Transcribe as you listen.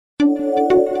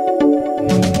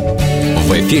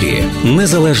В ефірі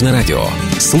Незалежне Радіо.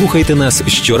 Слухайте нас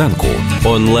щоранку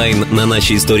онлайн на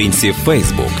нашій сторінці в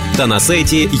Facebook та на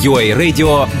сайті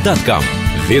uaradio.com.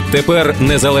 Відтепер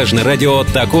Незалежне Радіо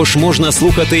також можна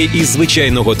слухати із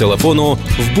звичайного телефону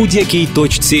в будь-якій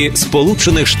точці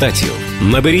Сполучених Штатів.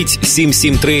 Наберіть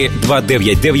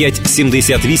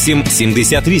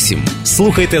 773-299-78-78.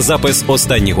 Слухайте запис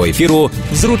останнього ефіру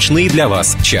в зручний для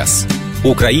вас час.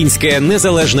 Українське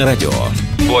Незалежне Радіо.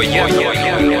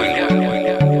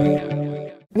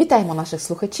 Вітаємо наших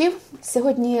слухачів.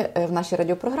 Сьогодні в нашій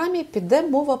радіопрограмі піде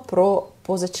мова про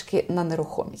позички на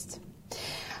нерухомість.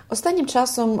 Останнім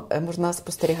часом можна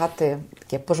спостерігати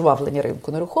таке пожвавлення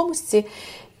ринку нерухомості,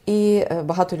 і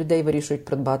багато людей вирішують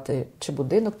придбати чи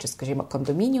будинок, чи, скажімо,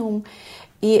 кондомініум.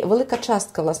 І велика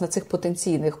частка, власне, цих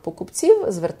потенційних покупців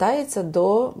звертається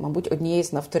до, мабуть, однієї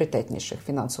з найавторитетніших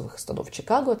фінансових установ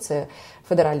Чикаго – це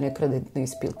Федеральної кредитної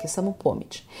спілки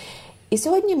 «Самопоміч». І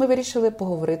сьогодні ми вирішили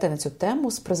поговорити на цю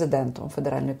тему з президентом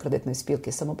Федеральної кредитної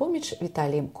спілки «Самопоміч»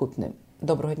 Віталієм Кутним.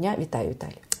 Доброго дня, вітаю,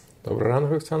 Віталій. Доброго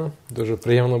ранку, Оксана. Дуже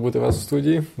приємно бути у вас в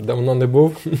студії. Давно не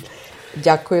був.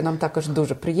 Дякую, нам також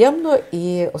дуже приємно.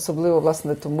 І особливо,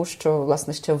 власне, тому що,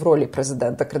 власне, ще в ролі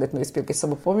президента кредитної спілки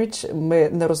 «Самопоміч» ми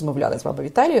не розмовляли з вами,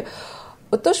 Віталію.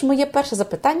 Отож, моє перше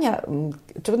запитання,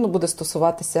 очевидно, буде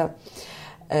стосуватися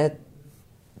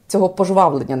цього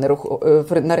пожвавлення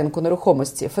на ринку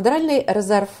нерухомості. Федеральний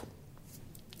резерв,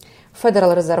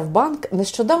 Федерал Резерв Банк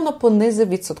нещодавно понизив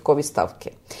відсоткові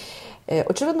ставки.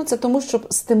 Очевидно, це тому, щоб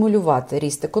стимулювати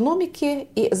ріст економіки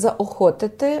і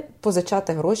заохотити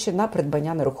позичати гроші на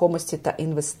придбання нерухомості та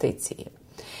інвестиції.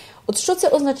 От що це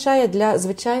означає для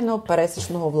звичайного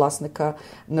пересічного власника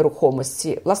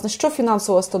нерухомості? Власне, що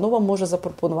фінансова установа може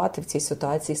запропонувати в цій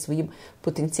ситуації своїм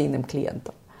потенційним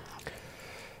клієнтам?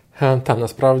 Та,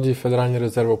 насправді, Федеральний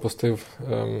резерв опустив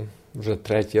вже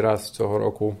третій раз цього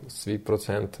року свій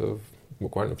процент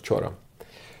буквально вчора.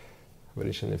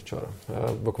 Вирішив не вчора.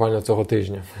 Буквально цього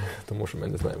тижня, тому що ми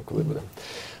не знаємо, коли буде.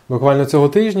 Буквально цього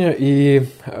тижня. І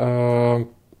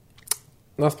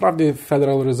насправді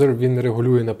Federal Reserve, він не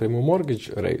регулює напряму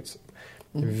mortgage rates.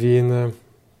 Він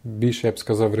більше, я б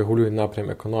сказав, регулює напрям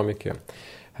економіки,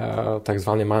 так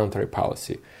званий monetary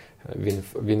policy.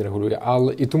 Він регулює.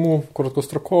 Але і тому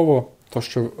короткостроково то,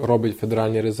 що робить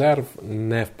Федеральний резерв,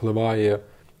 не впливає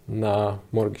на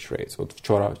mortgage rates. От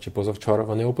вчора чи позавчора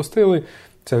вони опустили.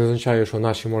 Це не означає, що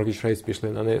наші mortgage rates пішли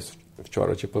на низ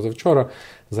вчора чи позавчора.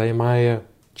 Займає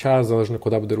час, залежно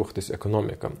куди буде рухатись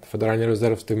економіка. Федеральний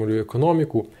резерв стимулює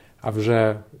економіку, а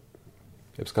вже,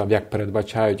 я б сказав, як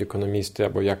передбачають економісти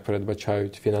або як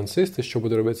передбачають фінансисти, що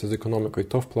буде робитися з економікою,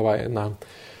 то впливає на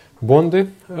бонди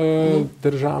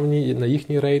державні, на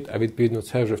їхній рейт, а відповідно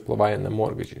це вже впливає на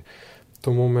моргеджі.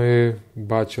 Тому ми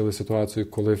бачили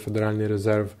ситуацію, коли Федеральний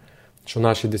резерв, що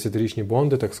наші 10-річні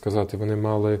бонди, так сказати, вони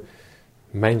мали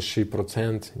менший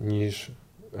процент, ніж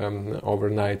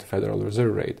overnight Federal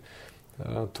Reserve Rate.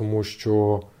 Тому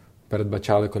що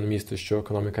передбачали економісти, що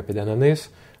економіка піде на низ,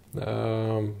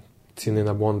 ціни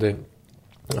на бонди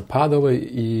падали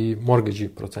і моргеджі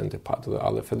проценти падали,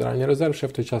 але Федеральний резерв ще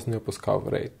в той час не опускав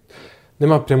рейт.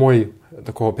 Нема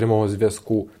такого прямого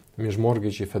зв'язку між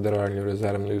моргеджі і Федеральною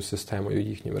резервною системою,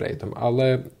 їхнім рейтом,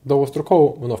 але довгостроково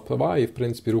воно впливає і, в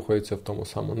принципі, рухається в тому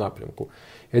самому напрямку.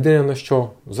 Єдине, на що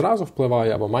зразу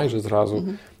впливає, або майже зразу,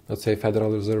 на цей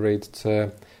Federal Reserve Rate,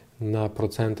 це на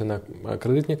проценти на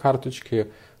кредитні карточки,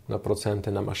 на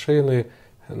проценти на машини,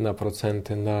 на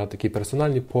проценти на такі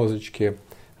персональні позички,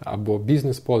 або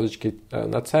бізнес-позички.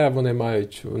 На це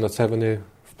вони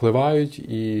впливають,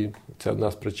 і це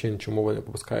одна з причин, чому вони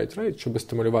попускають рейт, щоб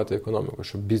стимулювати економіку,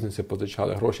 щоб бізнеси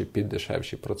позичали гроші під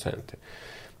дешевші проценти.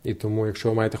 І тому, якщо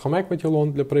ви маєте home equity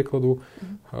loan, для прикладу,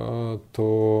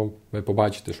 то ви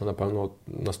побачите, що, напевно,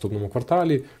 в наступному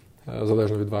кварталі,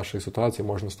 залежно від вашої ситуації,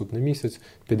 може наступний місяць,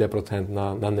 піде процент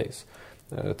на низ.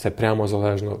 Це прямо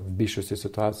залежно в більшості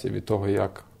ситуацій від того,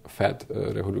 як Фед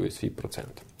регулює свій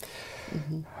процент.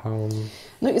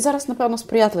 Ну і зараз, напевно,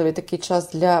 сприятливий такий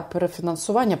час для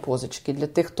перефінансування позички, для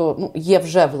тих, хто є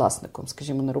вже власником,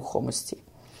 скажімо, нерухомості.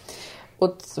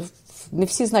 От не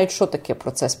всі знають, що таке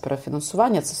процес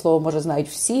перефінансування. Це слово, може, знають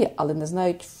всі, але не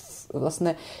знають,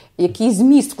 власне, який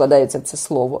зміст вкладається в це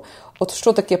слово. От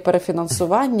що таке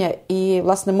перефінансування і,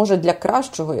 власне, може для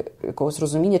кращого якогось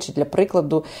розуміння чи для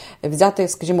прикладу взяти,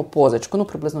 скажімо, позичку,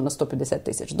 приблизно на $150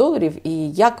 тисяч,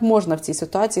 і як можна в цій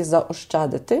ситуації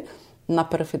заощадити на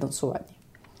перефінансуванні?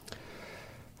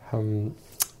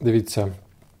 Дивіться,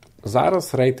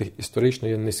 зараз рейти історично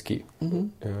є низькі.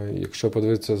 Якщо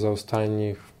подивитися за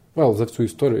всю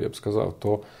історію, я б сказав,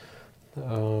 то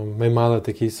Ми мали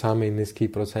такий самий низький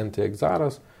процент, як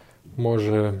зараз.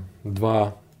 Може,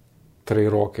 2-3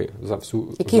 роки за всю...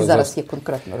 Який зараз є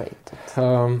конкретно рейт?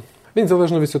 Він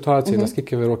залежно від ситуації,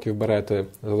 наскільки ви років берете,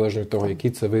 залежно від того,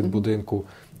 який це вид будинку.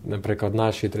 Наприклад,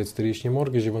 наші 30-річні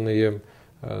моргіжі, вони є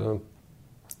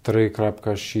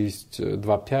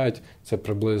 3.625, це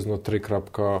приблизно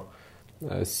 3.7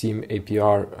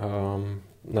 APR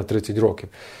на 30 років.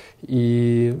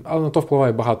 Але на то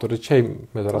впливає багато речей,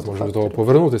 ми зараз можемо до того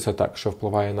повернутися, так, що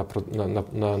впливає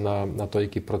на той,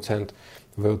 який процент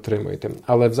ви отримуєте.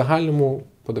 Але в загальному,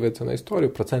 подивитися на історію,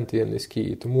 проценти є низькі,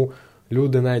 і тому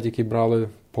люди, навіть які брали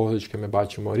позички, ми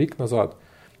бачимо рік назад,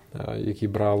 які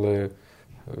брали,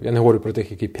 я не говорю про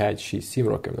тих, які 5, 6, 7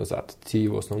 років назад, ці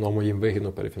в основному їм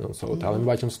вигідно перефінансовувати. Але ми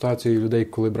бачимо ситуацію людей,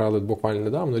 коли брали буквально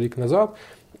недавно, рік назад,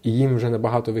 і їм вже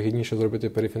набагато вигідніше зробити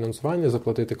перефінансування,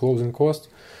 заплатити closing cost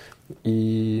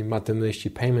і мати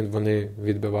нижчий payment, вони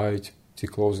відбивають ці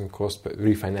closing cost,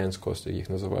 refinance cost, їх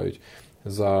називають,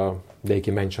 за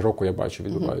деякі менше року, я бачу,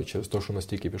 відбувають через те, що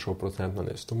настільки пішов процент на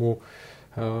низ. Тому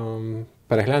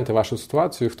перегляньте вашу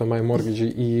ситуацію, хто має моргіджі,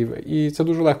 і це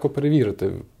дуже легко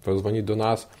перевірити. Позвоніть до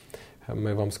нас,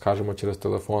 ми вам скажемо через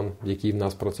телефон, який в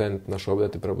нас процент, на що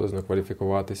будете приблизно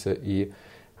кваліфікуватися, і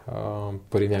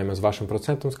порівняємо з вашим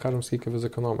процентом, скажемо, скільки ви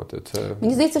зекономите.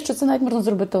 Мені здається, що це навіть можна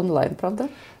зробити онлайн, правда?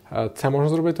 Це можна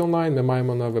зробити онлайн. Ми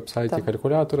маємо на веб-сайті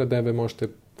калькулятори, де ви можете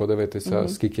подивитися,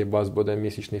 скільки у вас буде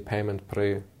місячний пеймент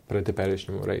при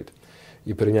теперішньому рейті.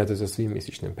 І порівняти за своїм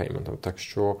місячним пейментом. Так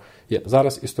що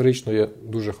зараз історично є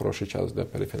дуже хороший час для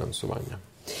перефінансування.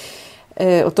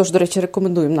 Отож, до речі,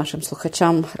 рекомендуємо нашим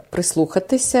слухачам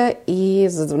прислухатися і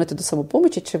задзвонити до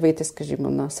самопомочі, чи вийти, скажімо,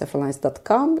 на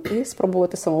selfalliance.com і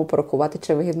спробувати самому порахувати,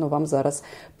 чи вигідно вам зараз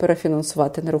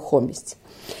перефінансувати нерухомість.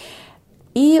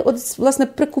 І от, власне,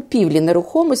 при купівлі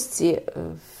нерухомості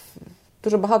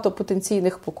дуже багато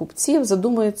потенційних покупців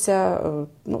задумуються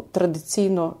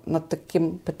традиційно над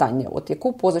таким питанням, от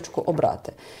яку позичку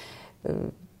обрати.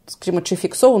 Скажімо, чи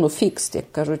фіксовану, fixed,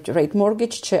 як кажуть, rate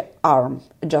mortgage, чи ARM,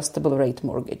 adjustable rate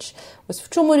mortgage. Ось в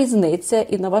чому різниця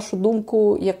і, на вашу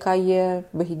думку, яка є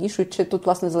вигіднішою, чи тут,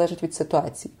 власне, залежить від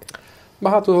ситуації?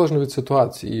 Багато залежно від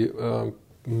ситуації.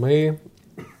 Ми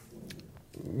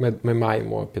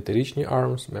маємо 5-річні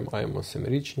ARMs, ми маємо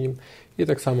 7-річні, і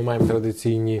так само маємо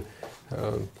традиційні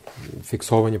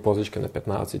фіксовані позички на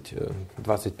 15,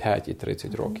 25 і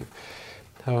 30 років.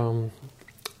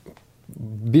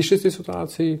 В більшості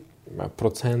ситуацій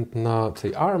процент на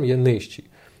цей ARM є нижчий.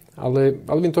 Але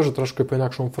він теж трошки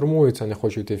по-інакшому формується, не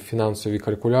хочу йти в фінансові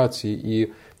калькуляції, і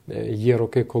є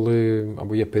роки,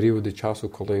 або є періоди часу,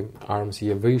 коли ARMs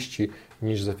є вищі,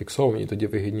 ніж зафіксовані, тоді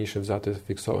вигідніше взяти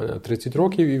фіксовані на 30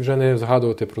 років і вже не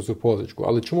згадувати про цю позичку.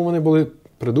 Але чому вони були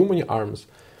придумані, ARMs?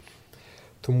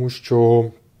 Тому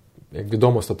що, як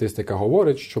відомо, статистика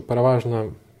говорить, що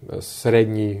переважно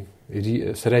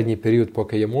середній період,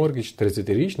 поки є моргідж,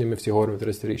 30-річний, ми всі говоримо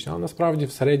 30-річний, але насправді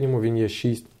в середньому він є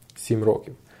 6-7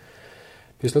 років.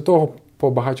 Після того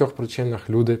по багатьох причинах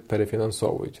люди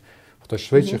перефінансовують. Хтось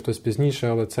швидше, хтось пізніше,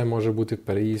 але це може бути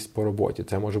переїзд по роботі,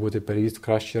 це може бути переїзд в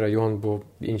кращий район, бо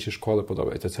інші школи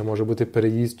подобаються, це може бути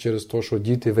переїзд через те, що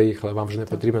діти виїхали, вам вже не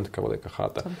потрібна така велика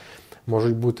хата.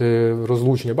 Можуть бути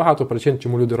розлучення, багато причин,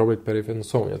 чому люди роблять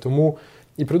перефінансовування. Тому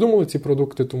і придумали ці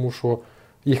продукти, тому що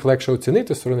їх легше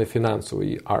оцінити з сторони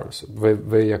фінансової ARMS.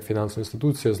 Ви як фінансова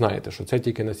інституція знаєте, що це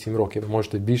тільки на 7 років. Ви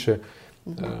можете більше,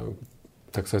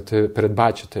 так сказати,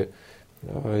 передбачити,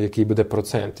 який буде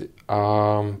процент.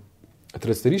 А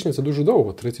 30-річний – це дуже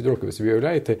довго, 30 років. Ви собі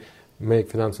уявляєте, ми як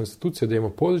фінансова інституція даємо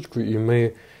позичку, і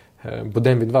ми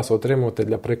будемо від вас отримувати,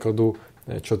 для прикладу,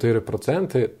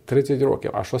 4% 30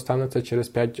 років. А що станеться через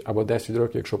 5 або 10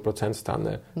 років, якщо процент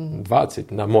стане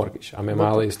 20 на моргідж? А ми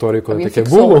мали історію, коли таке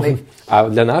було. А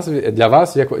для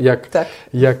вас,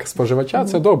 як споживача,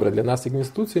 це добре. Для нас, як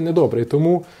інституції, не добре. І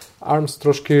тому ARMs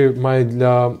трошки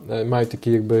мають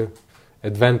такий, якби,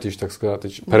 advantage, так сказати,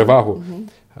 перевагу,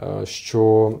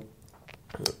 що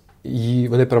і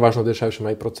вони переважно дешевше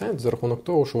мають процент за рахунок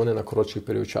того, що вони на коротший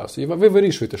період часу. І ви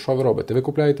вирішуєте, що ви робите. Ви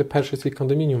купляєте перший свій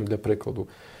кондомініум, для прикладу.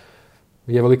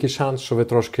 Є великий шанс, що ви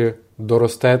трошки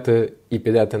доростете і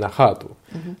підете на хату.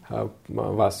 У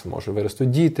вас може виростуть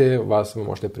діти, ви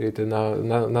можете приїхати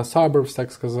на suburbs,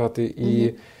 так сказати,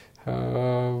 і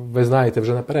ви знаєте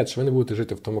вже наперед, що ви не будете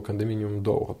жити в тому кондомініумі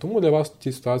довго. Тому для вас в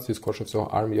цій ситуації, скоріше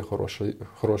всього, ARM є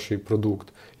хороший продукт,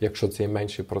 якщо це є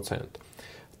менший процент.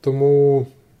 Тому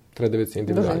треба дивитися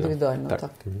індивідуально. Дуже індивідуально, так.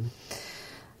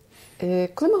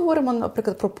 Коли ми говоримо,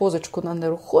 наприклад, про позичку на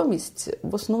нерухомість,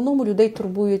 в основному людей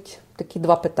турбують такі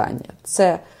два питання.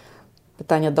 Це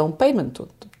питання даунпейменту,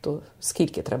 то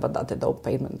скільки треба дати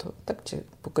даунпейменту, так, чи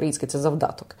по-українськи це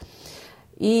завдаток.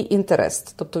 І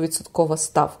інтерес, тобто відсоткова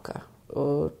ставка.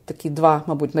 Такі два,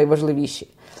 мабуть, найважливіші.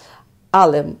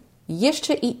 Але є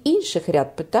ще і інших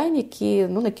ряд питань,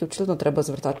 на які, очевидно, треба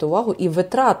звертати увагу, і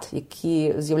витрат,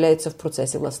 які з'являються в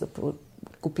процесі, власне,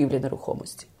 купівлі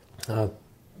нерухомості.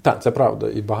 Так, це правда.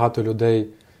 І багато людей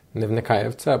не вникає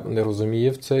в це, не розуміє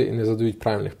в це і не задають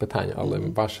правильних питань. Але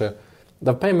ваше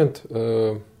даунпеймент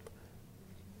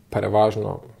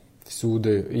переважно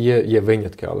всюди, є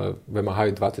винятки, але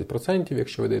вимагають 20%.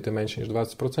 Якщо ви даєте менше, ніж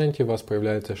 20%, у вас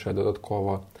з'являється ще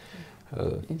додаткова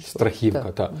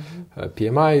страхівка.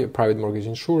 PMI, Private Mortgage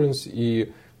Insurance, і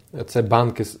це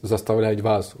банки заставляють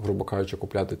вас, грубо кажучи,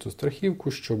 купляти цю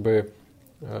страхівку, щоб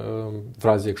в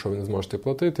разі, якщо ви не зможете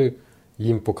платити,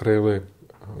 їм покрили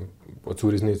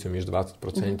оцю різницю між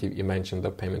 20% і меншим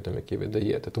даунпейментом, який ви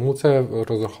даєте. Тому це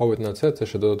розраховують на це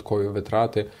ще додаткові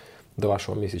витрати до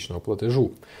вашого місячного платежу.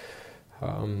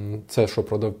 Це що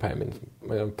про даунпеймент.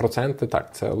 Проценти,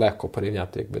 так, це легко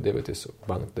порівняти, як ви дивитесь,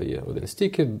 банк дає один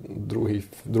стільки,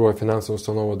 друга фінансова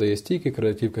установа дає стільки,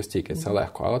 кредитівка стільки. Це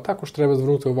легко. Але також треба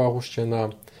звернути увагу ще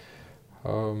на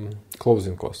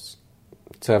closing costs.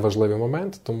 Це важливий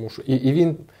момент, тому що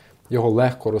його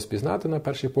легко розпізнати на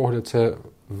перший погляд. Це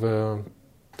в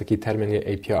такий термін є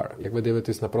APR. Як ви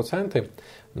дивитесь на проценти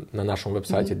на нашому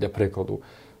вебсайті, для прикладу,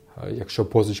 якщо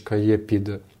позичка є під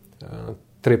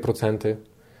 3%,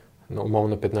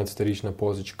 умовно 15-річна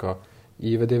позичка,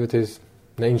 і ви дивитесь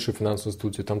на іншу фінансову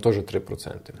інституцію, там теж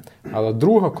 3%. Але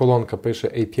друга колонка пише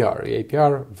APR. І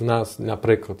APR в нас,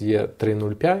 наприклад, є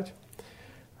 3,05,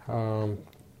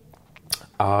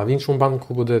 а в іншому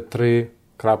банку буде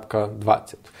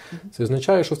 3,20. Це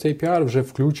означає, що в цей APR вже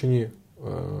включені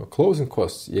closing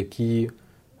costs,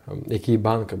 які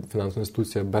банк, фінансова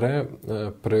інституція бере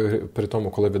при тому,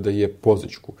 коли видає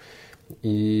позичку.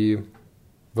 І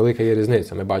велика є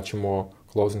різниця. Ми бачимо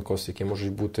closing costs, які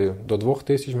можуть бути до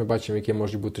 2000, ми бачимо, які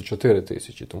можуть бути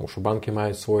 4000, тому що банки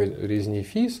мають свої різні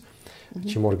фіс,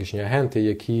 чи моргічні агенти,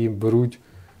 які беруть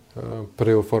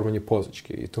при оформленні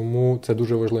позички. І тому це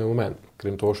дуже важливий момент.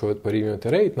 Крім того, що ви порівнюєте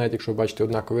рейт, навіть якщо ви бачите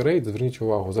однаковий рейт, зверніть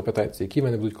увагу, запитайте, які в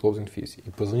мене будуть closing fees. І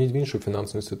позвоніть в іншу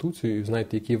фінансову інституцію і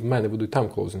знайте, які в мене будуть там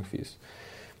closing fees.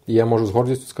 І я можу з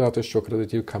гордістю сказати, що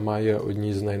кредитівка має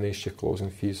одні з найнижчих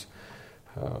closing fees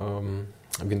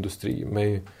в індустрії.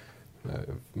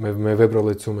 Ми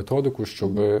вибрали цю методику,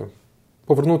 щоб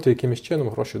повернути якимось чином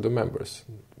гроші до members,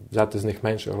 взяти з них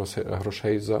менше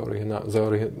грошей за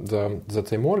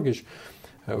цей mortgage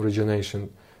origination,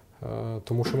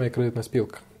 тому що ми є кредитна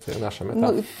спілка. Це наша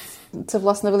мета. Це,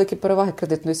 власне, великі переваги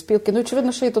кредитної спілки.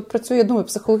 Очевидно, що і тут працює, я думаю,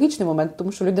 психологічний момент,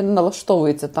 тому що людина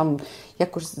налаштовується там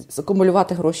якось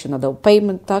закумулювати гроші на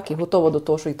даунпеймент, так, і готова до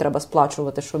того, що їй треба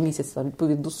сплачувати щомісяця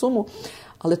відповідну суму.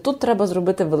 Але тут треба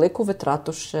зробити велику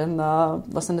витрату ще на,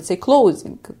 власне, на цей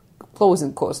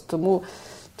closing cost. Тому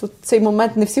тут цей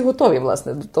момент не всі готові,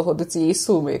 власне, до цієї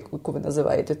суми, яку ви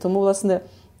називаєте. Тому, власне,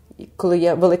 коли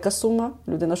є велика сума,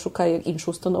 людина шукає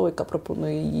іншу установу, яка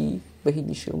пропонує їй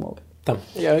вигідніші умови. Так.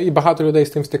 І багато людей з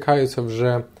тим стикаються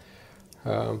вже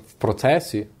в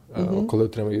процесі, коли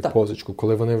отримують позичку,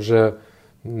 коли вони вже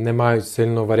не мають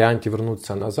сильно варіантів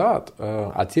вернутися назад,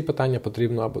 а ці питання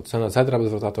потрібно, або це треба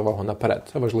звертати увагу наперед.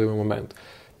 Це важливий момент.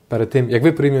 Перед тим, як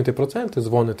ви приймете проценти,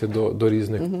 дзвоните до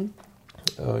різних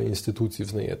інституцій,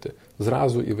 взнаєте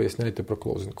зразу і виясняєте про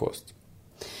closing cost.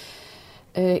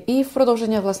 І в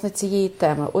продовження, власне, цієї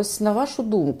теми. Ось, на вашу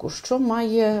думку, що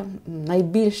має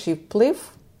найбільший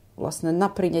вплив, власне, на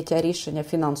прийняття рішення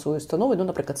фінансової установи,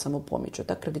 наприклад, самопоміччю,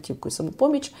 кредитівкою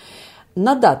самопоміч,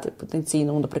 надати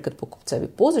потенційному, наприклад, покупцеві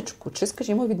позичку, чи,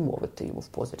 скажімо, відмовити йому в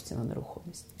позичці на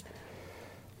нерухомість?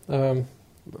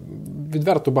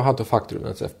 Відверто багато факторів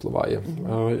на це впливає.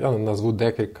 Я назву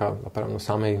декілька, напевно,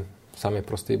 самий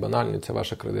простий, банальний – це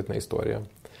ваша кредитна історія.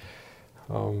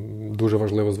 Дуже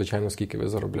важливо, звичайно, скільки ви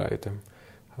заробляєте.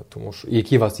 Тому що,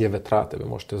 які у вас є витрати. Ви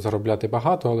можете заробляти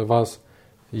багато, але у вас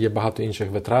є багато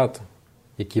інших витрат,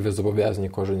 які ви зобов'язані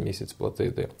кожен місяць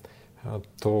платити.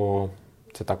 То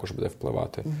це також буде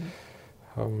впливати.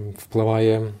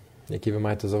 Впливає, які ви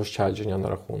маєте заощадження на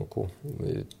рахунку,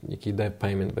 який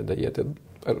payment ви даєте.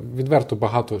 Відверто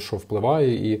багато що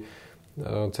впливає, і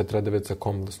це треба дивитися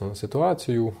комплексно на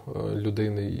ситуацію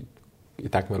людини. І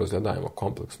так ми розглядаємо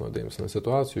комплексно, дивимося на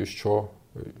ситуацію, що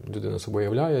людина собою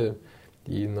являє,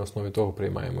 і на основі того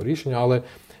приймаємо рішення. Але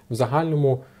в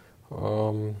загальному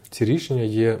ці рішення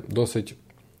є досить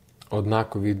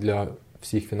однакові для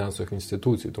всіх фінансових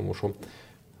інституцій, тому що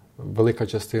велика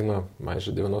частина,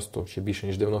 майже 90, ще більше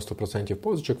ніж 90%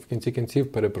 позичок в кінці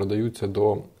кінців перепродаються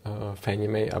до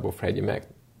Fannie Mae або Freddie Mac.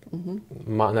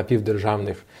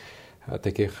 напівдержавних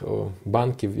таких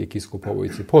банків, які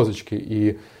скуповують ці позички.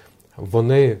 І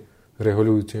вони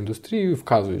регулюють цю індустрію і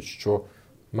вказують, що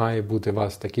має бути у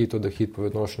вас такий-то дохід по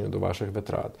відношенню до ваших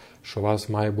витрат, що у вас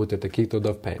має бути такий-то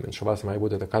down payment, що у вас має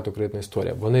бути така-то кредитна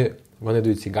історія. Вони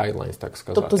дають ці guidelines, так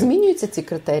сказати. Тобто змінюються ці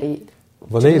критерії?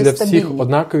 Вони для всіх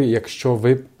однакові, якщо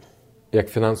ви, як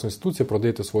фінансова інституція,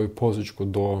 продаєте свою позичку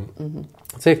до...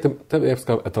 Це, як я б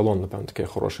сказав, еталон, напевно, таке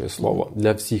хороше слово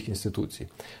для всіх інституцій.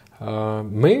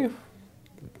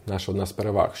 Наша одна з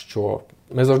переваг, що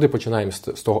ми завжди починаємо з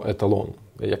того еталону,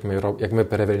 як ми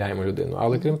перевіряємо людину.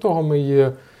 Але крім того, ми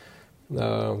є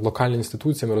локальна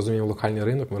інституція, ми розуміємо локальний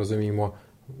ринок, ми розуміємо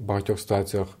в багатьох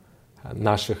ситуаціях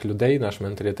наших людей, наш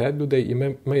менталітет людей, і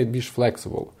ми є більш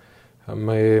flexible.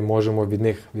 Ми можемо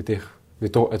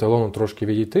від того еталону трошки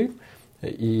відійти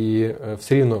і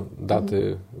все рівно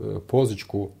дати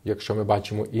позичку, якщо ми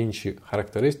бачимо інші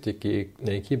характеристики,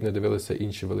 на які б не дивилися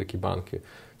інші великі банки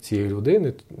цієї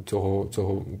людини,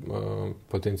 цього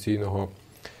потенційного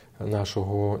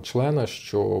нашого члена,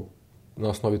 що на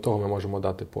основі того ми можемо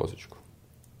дати позичку.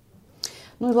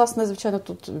 Ну і, власне, звичайно,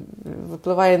 тут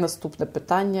випливає наступне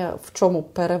питання, в чому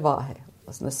переваги,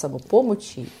 власне,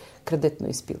 самопомочі,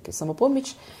 кредитної спілки.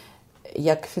 Самопоміч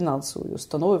як фінансової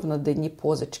установи в наданні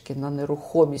позички на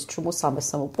нерухомість. Чому саме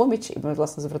самопоміч? І ми,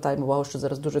 власне, звертаємо увагу, що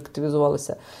зараз дуже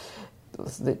активізувалися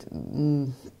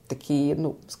такий,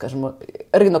 скажімо,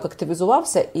 ринок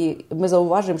активізувався, і ми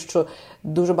зауважуємо, що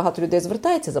дуже багато людей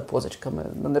звертається за позичками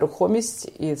на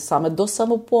нерухомість і саме до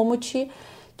самопомочі.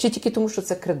 Чи тільки тому, що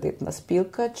це кредитна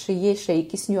спілка, чи є ще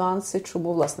якісь нюанси,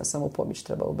 чому, власне, самопоміч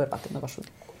треба обирати, на вашу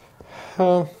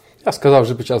думку? Я сказав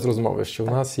вже під час розмови, що в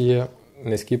нас є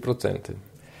низькі проценти,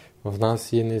 в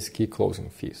нас є низькі closing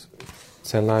fees.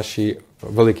 Це наші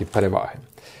великі переваги.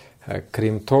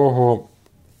 Крім того,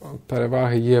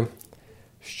 переваги є,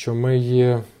 що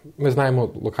ми знаємо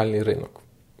локальний ринок,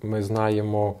 ми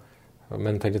знаємо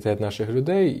менталітет наших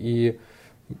людей, і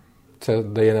це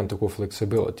дає нам таку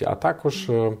flexibility. А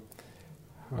також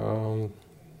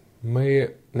ми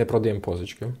не продаємо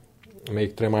позички, ми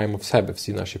їх тримаємо в себе,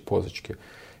 всі наші позички.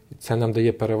 Це нам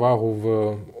дає перевагу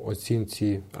в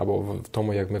оцінці або в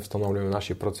тому, як ми встановлюємо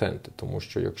наші проценти. Тому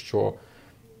що якщо,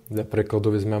 для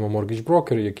прикладу, візьмемо mortgage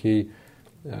broker, який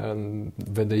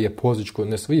видає позичку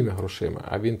не своїми грошима,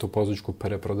 а він ту позичку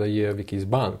перепродає в якийсь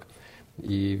банк,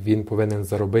 і він повинен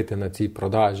заробити на цій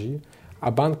продажі,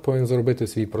 а банк повинен заробити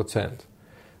свій процент.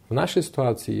 В нашій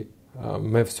ситуації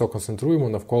ми все концентруємо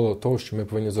навколо того, що ми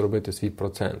повинні заробити свій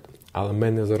процент. Але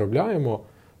ми не заробляємо,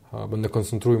 або не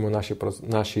концентруємо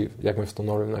наші, як ми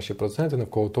встановлюємо наші проценти,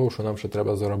 навколо того, що нам ще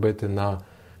треба заробити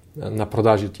на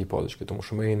продажі тієї позички, тому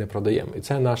що ми її не продаємо. І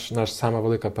це наша сама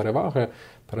велика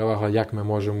перевага, як ми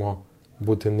можемо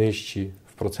бути нижчі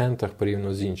в процентах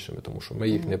порівняно з іншими, тому що ми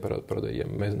їх не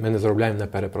продаємо. Ми не заробляємо на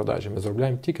перепродажі, ми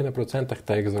заробляємо тільки на процентах,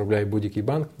 так як заробляє будь-який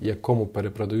банк, якому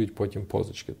перепродають потім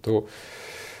позички. То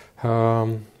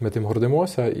ми тим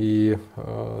гордимося, і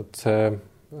це,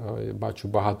 я бачу,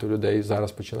 багато людей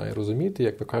зараз починає розуміти,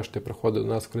 як ви кажете, приходить до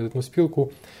нас в кредитну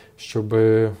спілку, щоб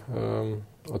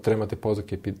отримати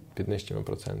позики під нижчими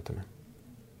процентами.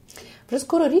 Вже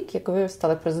скоро рік, як ви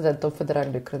стали президентом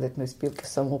Федеральної кредитної спілки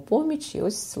 «Самопоміч», і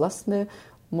ось, власне,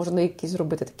 можна якісь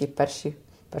зробити такі перші,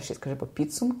 скажімо,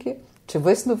 підсумки, чи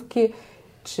висновки,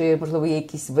 чи, можливо, є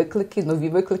якісь виклики, нові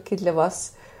виклики для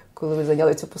вас, коли ви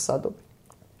зайняли цю посаду?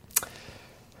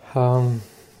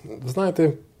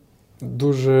 Знаєте,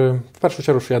 в першу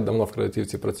чергу, що я давно в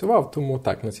кредитівці працював, тому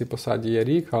так, на цій посаді є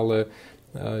рік, але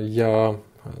я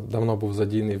давно був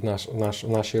задійний в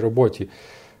нашій роботі.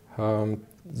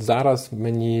 Зараз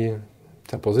мені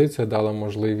ця позиція дала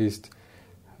можливість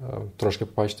трошки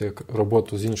побачити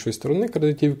роботу з іншої сторони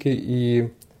кредитівки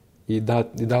і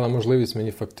дала можливість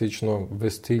мені фактично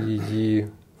вести її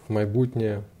в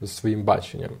майбутнє з своїм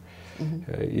баченням.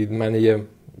 І в мене є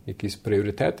якісь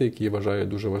пріоритети, які я вважаю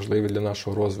дуже важливі для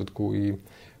нашого розвитку,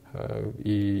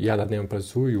 і я над ними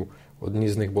працюю. Одні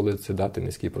з них були це дати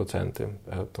низькі проценти,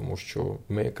 тому що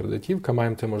ми, як кредитівка,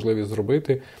 маємо це можливість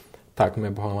зробити. Так, ми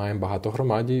маємо багато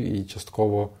громадів, і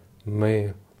частково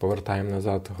ми повертаємо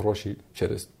назад гроші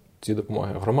через ці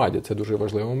допомоги громаді. Це дуже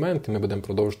важливий момент, і ми будемо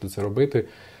продовжувати це робити.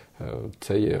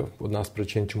 Це є одна з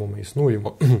причин, чому ми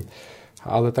існуємо.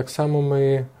 Але так само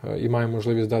ми і маємо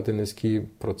можливість дати низькі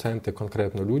проценти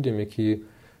конкретно людям,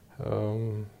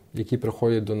 які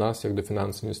приходять до нас як до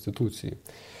фінансової інституції.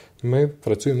 Ми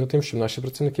працюємо над тим, щоб наші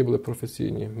працівники були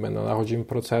професійні. Ми налагоджуємо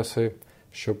процеси,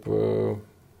 щоб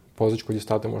позичку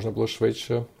дістати можна було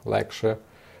швидше, легше.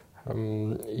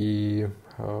 І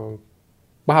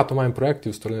багато маємо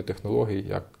проєктів з сторони технологій,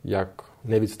 як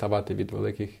не відставати від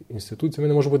великих інституцій. Ми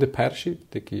не можемо бути перші,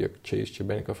 такі як Chase чи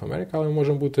Bank of America, але ми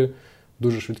можемо бути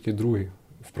дуже швидкі другі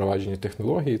в впровадженні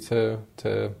технологій. Це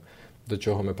до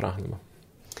чого ми прагнемо.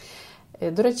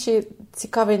 До речі,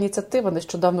 цікава ініціатива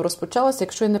нещодавно розпочалася,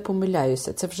 якщо я не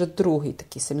помиляюся. Це вже другий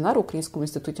такий семінар у Українському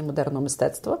інституті модерного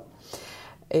мистецтва,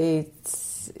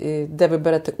 де ви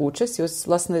берете участь. І ось,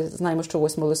 власне, знаємо, що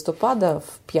 8 листопада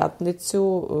в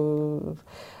п'ятницю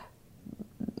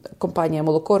компанія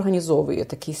 «Молоко» організовує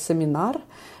такий семінар,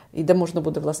 і де можна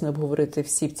буде, власне, обговорити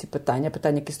всі ці питання,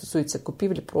 які стосуються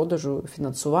купівлі, продажу,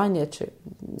 фінансування чи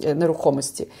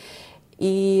нерухомості.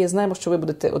 І знаємо, що ви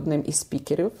будете одним із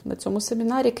спікерів на цьому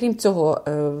семінарі. Крім цього,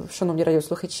 шановні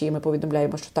радіослухачі, ми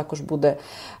повідомляємо, що також буде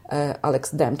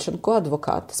Алекс Демченко,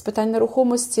 адвокат з питань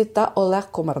нерухомості, та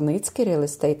Олег Комарницький,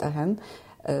 реал-естейт-агент,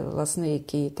 власне,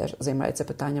 який теж займається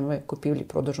питаннями купівлі,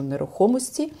 продажу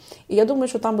нерухомості. І я думаю,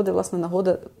 що там буде, власне,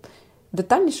 нагода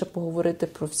детальніше поговорити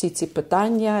про всі ці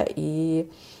питання. І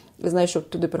я знаю, що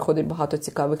туди приходить багато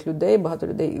цікавих людей,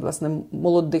 власне,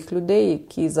 молодих людей,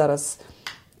 які зараз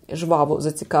жваво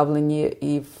зацікавлені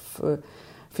і в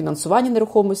фінансуванні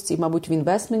нерухомості, і, мабуть, в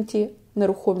інвестменті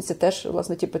нерухомості. Теж,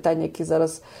 власне, ті питання, які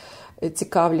зараз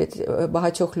цікавлять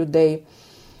багатьох людей.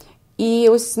 І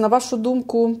ось, на вашу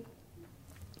думку,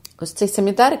 ось цей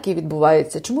семінар, який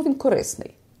відбувається, чому він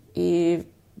корисний? І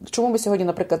чому ми сьогодні,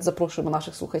 наприклад, запрошуємо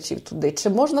наших слухачів туди? Чи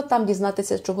можна там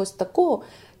дізнатися чогось такого,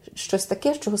 щось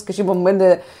таке, чого, скажімо,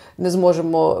 ми не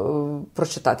зможемо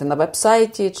прочитати на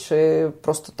веб-сайті, чи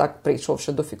просто так,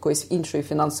 прийшовши до якоїсь іншої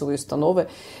фінансової установи,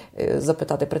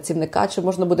 запитати працівника, чи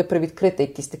можна буде привідкрити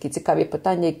якісь такі цікаві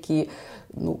питання, які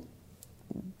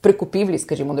при купівлі,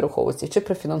 скажімо, нерухомості, чи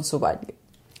при фінансуванні?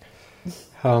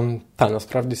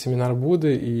 Насправді семінар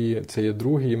буде, і це є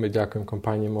другий. Ми дякуємо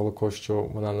компанії «Молоко», що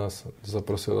вона нас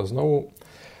запросила знову.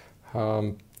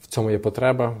 В цьому є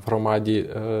потреба в громаді,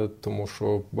 тому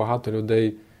що багато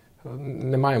людей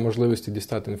не має можливості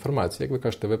дістати інформацію. Як ви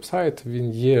кажете, веб-сайт,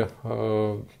 він є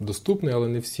доступний, але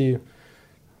не всі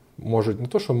можуть, не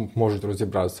то, що можуть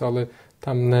розібратися, але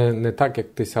там не так, як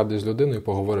ти сядеш з людиною,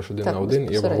 поговориш один на один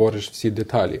і обговориш всі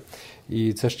деталі.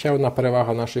 І це ще одна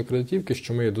перевага нашої кредитівки,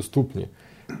 що ми є доступні.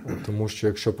 Тому що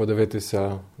якщо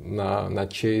подивитися на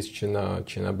Chase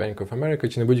чи на Bank of America,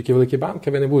 чи на будь-які великі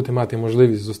банки, ви не будете мати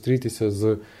можливість зустрітися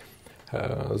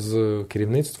з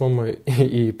керівництвом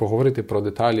і поговорити про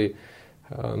деталі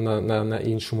на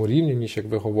іншому рівні, ніж як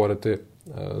ви говорите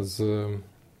з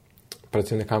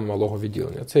працівниками малого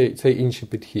відділення. Це інший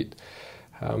підхід.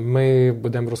 Ми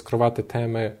будемо розкривати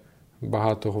теми,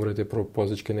 багато говорити про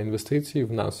позички на інвестиції.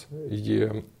 В нас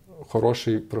є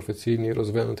хороший, професійний,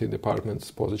 розвинутий департмент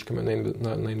з позичками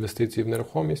на інвестиції в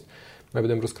нерухомість. Ми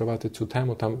будемо розкривати цю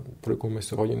тему, там, про яку ми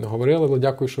сьогодні не говорили, але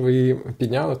дякую, що ви її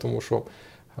підняли, тому що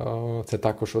це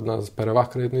також одна з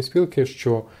переваг кредитної спілки,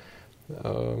 що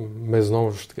ми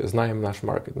знову ж таки знаємо наш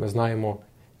маркет, ми знаємо,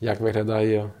 як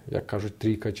виглядає, як кажуть,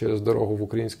 трійка через дорогу в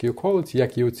українській околиці,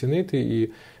 як її оцінити і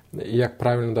як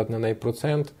правильно дати на неї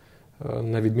процент,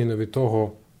 на відміну від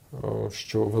того,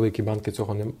 що великі банки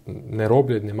цього не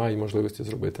роблять, не мають можливості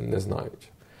зробити, не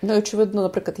знають. Очевидно,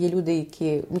 наприклад, є люди,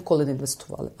 які ніколи не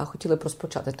інвестували, а хотіли б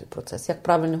розпочати той процес. Як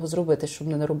правильно його зробити, щоб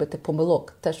не робити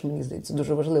помилок? Теж, мені здається,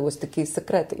 дуже важливо. Ось такий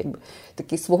секрет,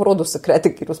 такий свого роду секрет,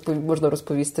 який можна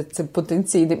розповісти цим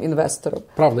потенційним інвесторам.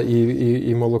 Правда,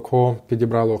 і «Молоко»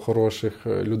 підібрало хороших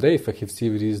людей,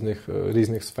 фахівців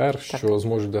різних сфер, що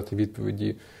зможуть дати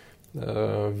відповіді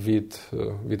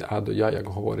від А до Я, як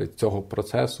говорять, цього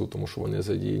процесу, тому що вони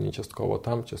задіяні частково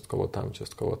там, частково там,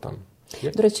 частково там.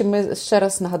 До речі, ми ще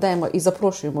раз нагадаємо і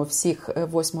запрошуємо всіх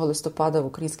 8 листопада в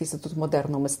Український інститут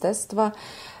модерного мистецтва,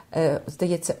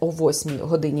 здається, о 8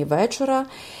 годині вечора.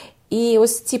 І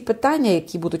ось ці питання,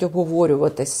 які будуть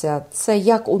обговорюватися, це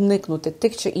як уникнути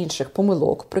тих чи інших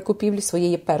помилок при купівлі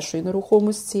своєї першої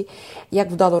нерухомості,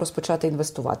 як вдало розпочати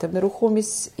інвестувати в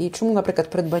нерухомість, і чому, наприклад,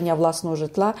 придбання власного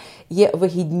житла є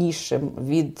вигіднішим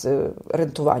від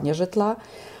рентування житла.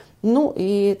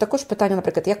 І також питання,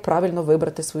 наприклад, як правильно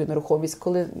вибрати свою нерухомість,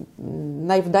 коли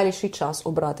найвдаліший час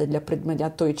обрати для придбання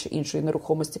тої чи іншої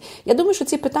нерухомості. Я думаю, що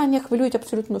ці питання хвилюють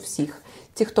абсолютно всіх.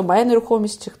 Ті, хто має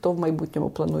нерухомість, чи хто в майбутньому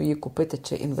планує її купити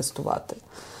чи інвестувати.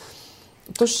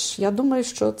 Тож, я думаю,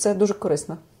 що це дуже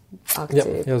корисна акція.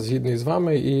 Я згідний з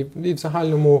вами. І в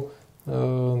загальному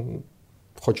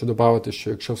хочу додати, що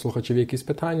якщо в слухачів є якісь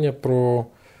питання про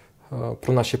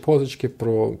наші позички,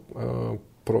 про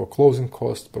closing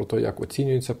cost, про те, як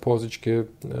оцінюються позички,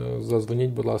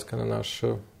 задзвоніть, будь ласка, на наш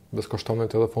безкоштовний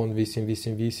телефон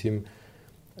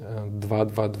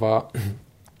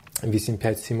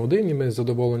 888-222-8571, і ми з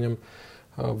задоволенням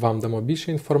вам дамо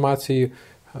більше інформації.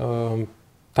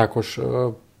 Також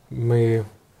ми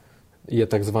є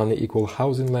так званий equal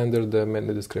housing lender, де ми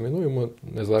не дискримінуємо,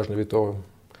 незалежно від того,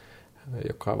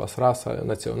 яка у вас раса,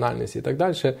 національність і так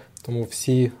далі. Тому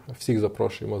всіх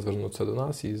запрошуємо звернутися до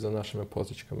нас і за нашими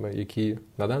позичками, які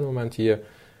на даний момент є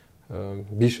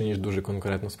більше, ніж дуже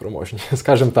конкурентно спроможні,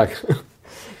 скажімо так.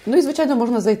 Ну і, звичайно,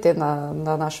 можна зайти на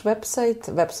наш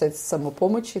веб-сайт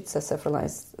самопомочі, це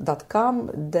selfreliance.com,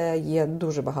 де є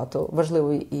дуже багато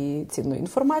важливої і цінної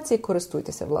інформації.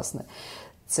 Користуйтеся, власне,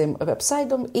 цим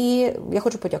веб-сайтом. І я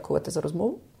хочу подякувати за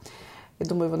розмову. Я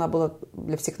думаю, вона була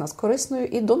для всіх нас корисною.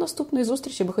 І до наступної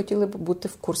зустрічі ми хотіли б бути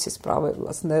в курсі справи,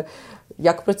 власне,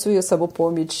 як працює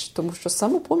самопоміч. Тому що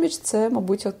самопоміч – це,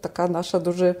 мабуть, така наша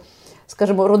дуже,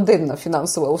 скажімо, родинна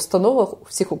фінансова установа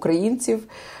всіх українців.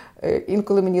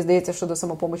 Інколи мені здається, що до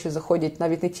самопомочі заходять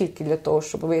навіть не тільки для того,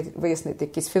 щоб вияснити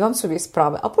якісь фінансові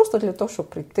справи, а просто для того, щоб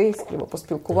прийти, скажімо,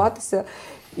 поспілкуватися.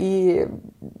 І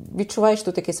відчуваєш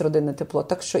тут якесь родинне тепло.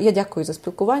 Так що я дякую за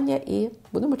спілкування і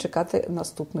будемо чекати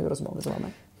наступної розмови з вами.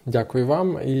 Дякую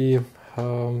вам і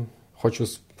хочу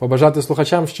побажати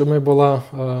слухачам, щоб ми була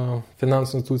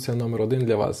фінансова інституція номер 1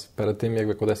 для вас. Перед тим, як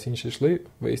ви кудись інші йшли,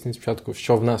 виясніть спочатку,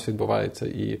 що в нас відбувається,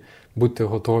 і будьте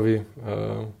готові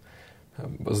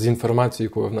з інформацією,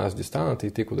 яку ви в нас дістанете,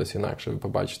 йти кудись інакше. Ви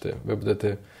побачите, ви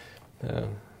будете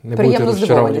не будете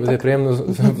розчаровані, будете приємно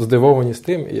здивовані з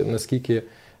тим,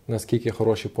 наскільки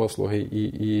хороші послуги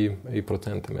і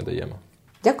проценти ми даємо.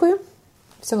 Дякую.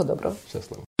 Всього доброго.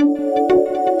 Щасливо.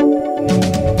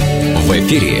 В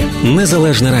ефірі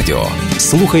Незалежне Радіо.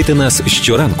 Слухайте нас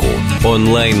щоранку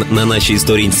онлайн на нашій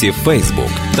сторінці в Facebook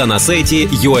та на сайті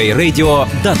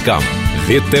uaradio.com.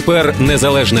 Відтепер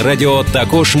Незалежне Радіо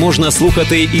також можна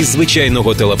слухати із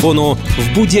звичайного телефону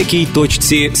в будь-якій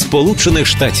точці Сполучених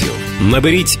Штатів.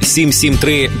 Наберіть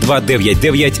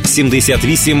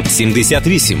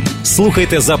 773-299-78-78.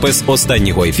 Слухайте запис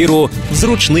останнього ефіру в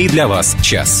зручний для вас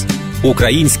час.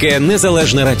 Українське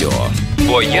Незалежне Радіо.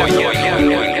 Бо я